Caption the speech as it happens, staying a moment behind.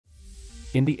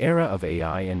In the era of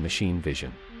AI and machine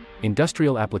vision,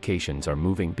 industrial applications are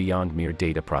moving beyond mere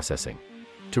data processing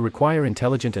to require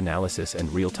intelligent analysis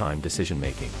and real-time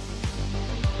decision-making.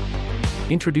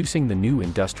 Introducing the new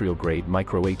industrial-grade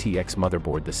Micro-ATX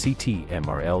motherboard, the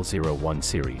CT-MRL01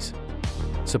 series.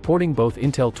 Supporting both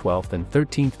Intel 12th and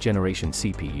 13th generation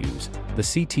CPUs,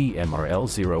 the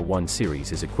CT-MRL01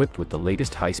 series is equipped with the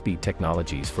latest high-speed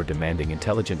technologies for demanding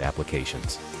intelligent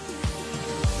applications.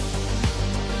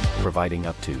 Providing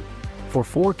up to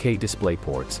 4K display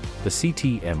ports, the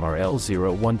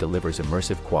CT-MRL01 delivers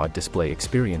immersive quad display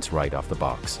experience right off the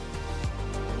box.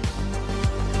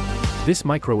 This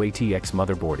Micro-ATX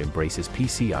motherboard embraces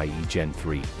PCIe Gen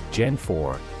 3, Gen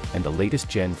 4, and the latest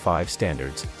Gen 5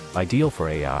 standards, ideal for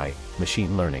AI,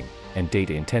 machine learning, and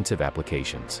data-intensive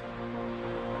applications.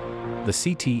 The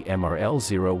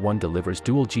CT-MRL01 delivers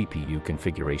dual GPU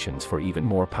configurations for even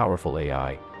more powerful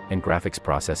AI and graphics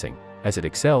processing, as it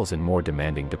excels in more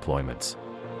demanding deployments.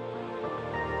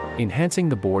 Enhancing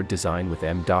the board design with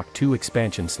M.2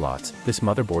 expansion slots, this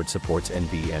motherboard supports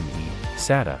NVMe,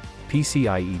 SATA,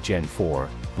 PCIe Gen 4,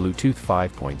 Bluetooth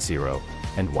 5.0,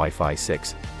 and Wi-Fi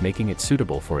 6, making it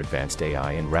suitable for advanced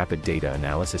AI and rapid data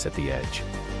analysis at the edge.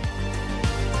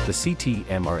 The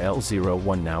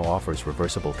CT-MRL01 now offers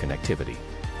reversible connectivity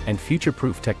and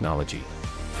future-proof technology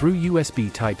through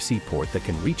USB Type-C port that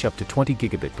can reach up to 20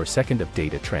 gigabit per second of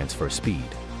data transfer speed.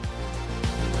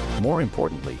 More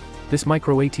importantly, this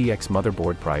Micro-ATX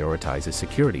motherboard prioritizes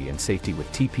security and safety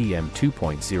with TPM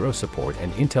 2.0 support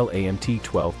and Intel AMT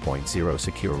 12.0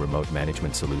 secure remote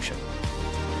management solution.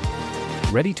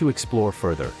 Ready to explore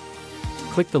further?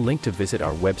 Click the link to visit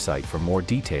our website for more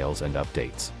details and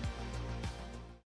updates.